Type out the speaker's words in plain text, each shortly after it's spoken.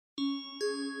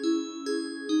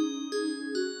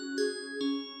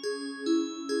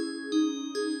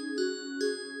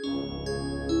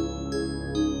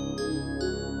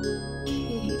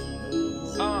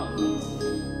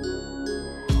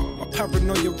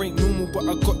paranoia ain't normal, but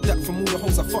I got that from all the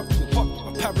hoes I fucked with.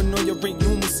 My paranoia ain't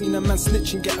normal, seen a man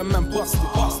snitching, get a man busted.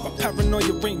 My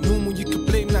paranoia ain't normal, you can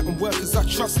blame that on workers I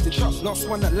trusted. Last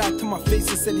one that lied to my face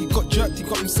and said he got jerked, he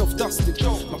got himself dusted.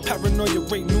 My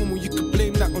paranoia ain't normal, you can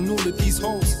blame that on all of these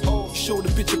hoes. Show the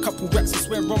bitch a couple racks, I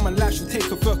swear on my life she'll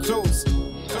take off her clothes.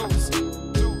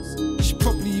 She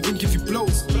probably even give you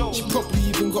blows. She probably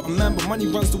even got a man, but money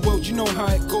runs the world, you know how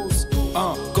it goes.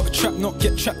 Got a trap, not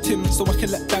get trapped in, so I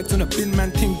can let bags on a bin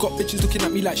man ting. Got bitches looking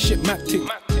at me like shit, mad ting.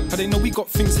 But they know we got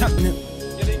things happening.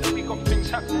 Yeah, they know we got things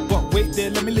happening. But wait there,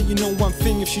 let me let you know one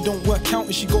thing. If she don't work out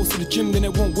and she goes to the gym, then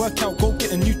it won't work out, go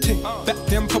get a new ting. Back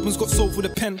then problems got solved with a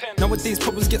pen. Nowadays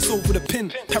problems get solved with a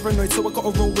pin. Paranoid, so I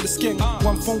gotta roll with a skank.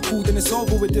 One phone call, then it's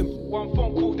over with him. One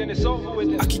phone call, then it's over with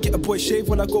him. I could get a boy shave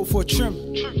when I go for a trim.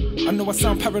 I know I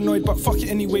sound paranoid, but fuck it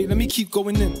anyway, let me keep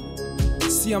going in.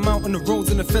 See, I'm out on the roads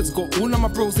and the feds got all of my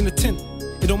bros in the tin.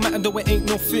 It don't matter though, it ain't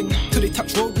no thing. Till they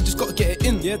touch road, we just gotta get it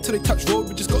in. Yeah, till they touch road,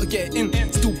 we just gotta get it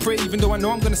in. Still pray even though I know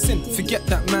I'm gonna sin. Forget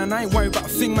that, man, I ain't worried about a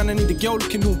thing, man. I need a girl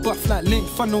looking all buff like Link.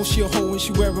 If I know she a hoe when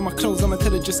she wearing my clothes, I'ma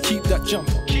tell her just keep that jump.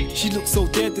 She looks so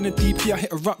dead in the DP, I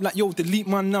hit her up like, yo, delete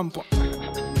my number.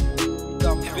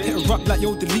 Hit her up like,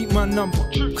 yo, delete my number.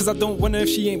 Cause I don't want her if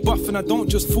she ain't buff, and I don't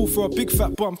just fall for a big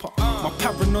fat bumper. My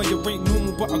paranoia ain't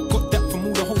normal, but I got that from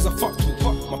all the hoes I fucked with.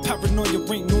 My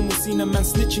paranoia ain't normal, seen a man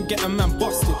snitching, get a man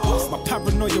busted. My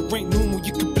paranoia ain't normal,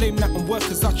 you can blame that on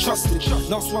workers I trusted.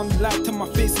 Last one lied to my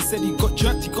face and said he got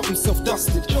jerked, he got himself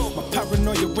dusted. My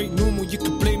paranoia ain't normal, you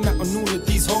can blame that on all of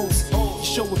these hoes. You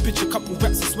show a bitch a couple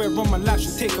racks, I swear on my life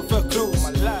she'll take off her clothes.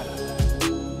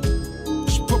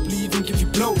 She probably even give you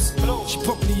blows. She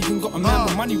probably even got a man,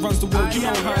 but money runs the world, you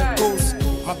know how it goes.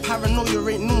 My paranoia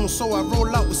ain't normal, so I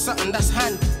roll out with something that's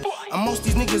handy. And most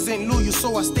these niggas ain't loyal,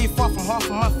 so I stay far from half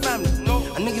of my family.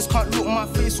 And niggas can't look my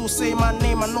face or say my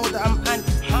name, I know that I'm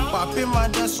anti. But I've been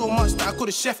around there so much that I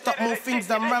could've chefed up more things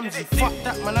than Ramsey. Fuck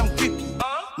that, man, I'm grippy.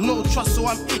 No trust, so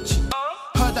I'm itchy.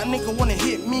 Heard that nigga wanna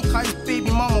hit me, cause his baby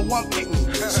mama won't pick me.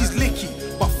 She's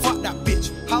licky, but fuck that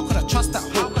bitch. How could I trust that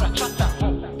hoe?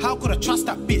 How could I trust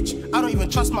that bitch? I don't even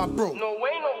trust my bro. No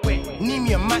way, no way. Need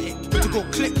me a matic to go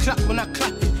click clap when I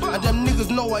clap it. And them niggas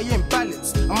know I ain't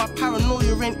balanced. And my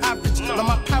paranoia ain't average. Now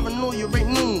my paranoia ain't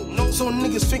normal. So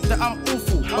niggas think that I'm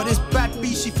awful. But this bad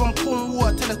bitch, she from Cornwall.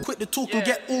 I tell her quit the talk and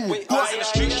get all. Wait, I was in the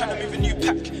streets trying to move a new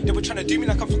pack. They were trying to do me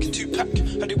like I'm fucking Tupac.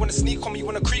 And they wanna sneak on me,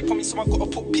 wanna creep on me, so I gotta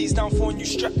put peas down for a new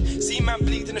strap. See man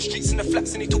bleed in the streets and the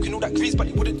flats, and they talking all that grease, but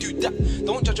they wouldn't do that.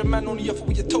 Don't judge a man only off of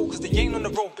what you're told, cause they ain't on the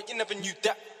road, but you never knew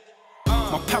that.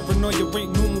 My paranoia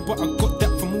ain't normal, but I got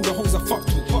that from all the hoes I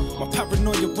fucked with. My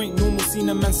paranoia ain't normal, seen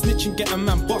a man snitching, get a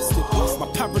man busted. My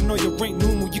paranoia ain't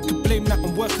normal, you can blame that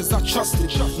on workers I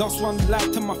trusted. Last one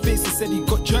lied to my face and said he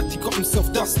got jerked, he got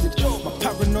himself dusted. My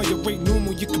paranoia ain't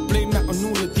normal, you can blame that on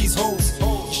all of these hoes.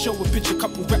 You show a bitch a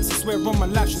couple racks, I swear on my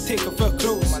life she'll take off her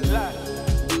clothes.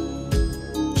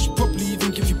 She probably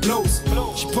even give you blows.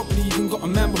 She probably even got a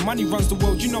man, but money runs the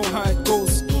world, you know how it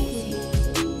goes.